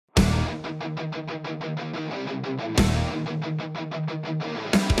Hi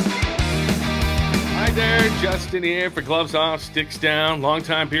there, Justin here for Gloves Off, Sticks Down,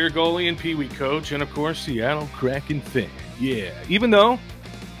 longtime beer goalie and Pee Wee coach, and of course, Seattle Kraken fan. Yeah, even though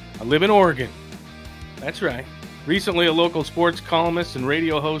I live in Oregon. That's right. Recently, a local sports columnist and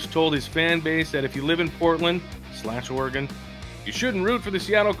radio host told his fan base that if you live in Portland/Oregon, you shouldn't root for the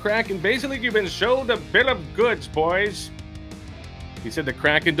Seattle Kraken. Basically, you've been showed a bill of goods, boys. He said the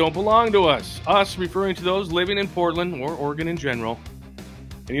Kraken don't belong to us. Us referring to those living in Portland or Oregon in general.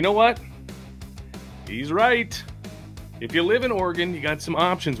 And you know what? He's right. If you live in Oregon, you got some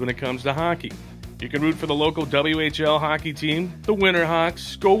options when it comes to hockey. You can root for the local WHL hockey team, the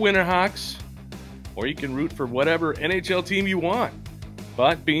Winterhawks. Go Winterhawks. Or you can root for whatever NHL team you want.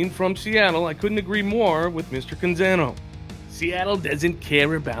 But being from Seattle, I couldn't agree more with Mr. Canzano. Seattle doesn't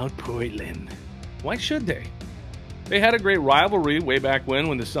care about Portland. Why should they? They had a great rivalry way back when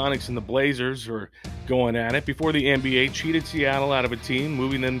the Sonics and the Blazers were going at it before the NBA cheated Seattle out of a team,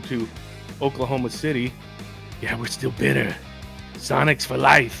 moving them to Oklahoma City. Yeah, we're still bitter. Sonics for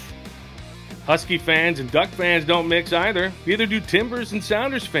life. Husky fans and Duck fans don't mix either. Neither do Timbers and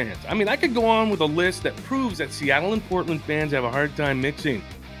Sounders fans. I mean, I could go on with a list that proves that Seattle and Portland fans have a hard time mixing.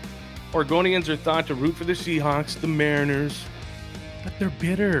 Oregonians are thought to root for the Seahawks, the Mariners, but they're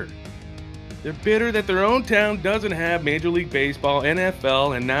bitter. They're bitter that their own town doesn't have Major League Baseball,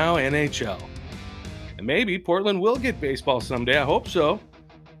 NFL, and now NHL. And maybe Portland will get baseball someday. I hope so.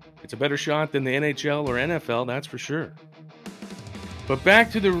 It's a better shot than the NHL or NFL, that's for sure. But back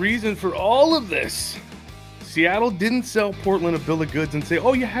to the reason for all of this. Seattle didn't sell Portland a bill of goods and say,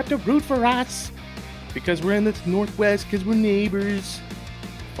 oh, you have to root for us because we're in the Northwest, because we're neighbors.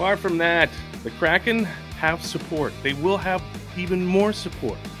 Far from that. The Kraken have support. They will have even more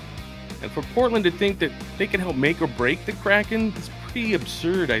support. And for Portland to think that they can help make or break the Kraken is pretty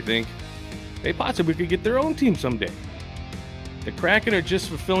absurd, I think. They possibly could get their own team someday. The Kraken are just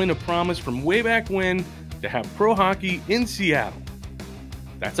fulfilling a promise from way back when to have pro hockey in Seattle.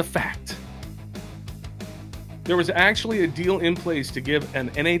 That's a fact. There was actually a deal in place to give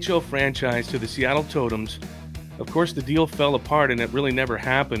an NHL franchise to the Seattle Totems. Of course, the deal fell apart and it really never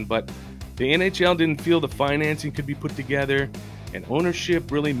happened, but the NHL didn't feel the financing could be put together, and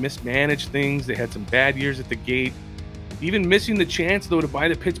ownership really mismanaged things. They had some bad years at the gate. Even missing the chance, though, to buy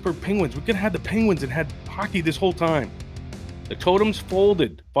the Pittsburgh Penguins. We could have had the Penguins and had hockey this whole time. The Totems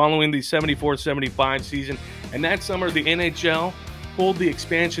folded following the 74-75 season, and that summer the NHL pulled the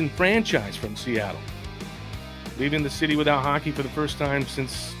expansion franchise from Seattle, leaving the city without hockey for the first time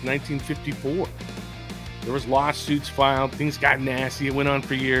since 1954. There was lawsuits filed, things got nasty, it went on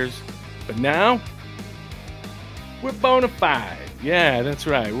for years, but now we're bona fide. Yeah, that's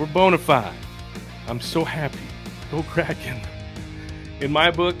right, we're bona fide. I'm so happy. Go Kraken. In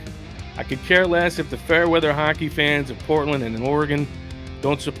my book, I could care less if the fair-weather hockey fans of Portland and in Oregon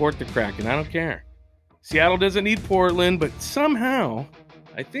don't support the Kraken. I don't care. Seattle doesn't need Portland, but somehow,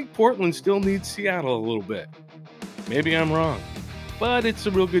 I think Portland still needs Seattle a little bit. Maybe I'm wrong, but it's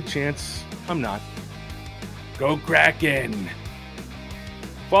a real good chance I'm not. Go Kraken!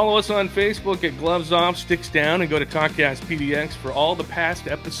 Follow us on Facebook at Gloves Off, Sticks Down, and go to TalkCast PDX for all the past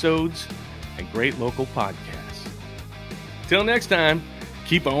episodes and great local podcasts. Till next time,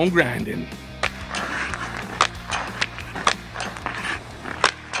 keep on grinding.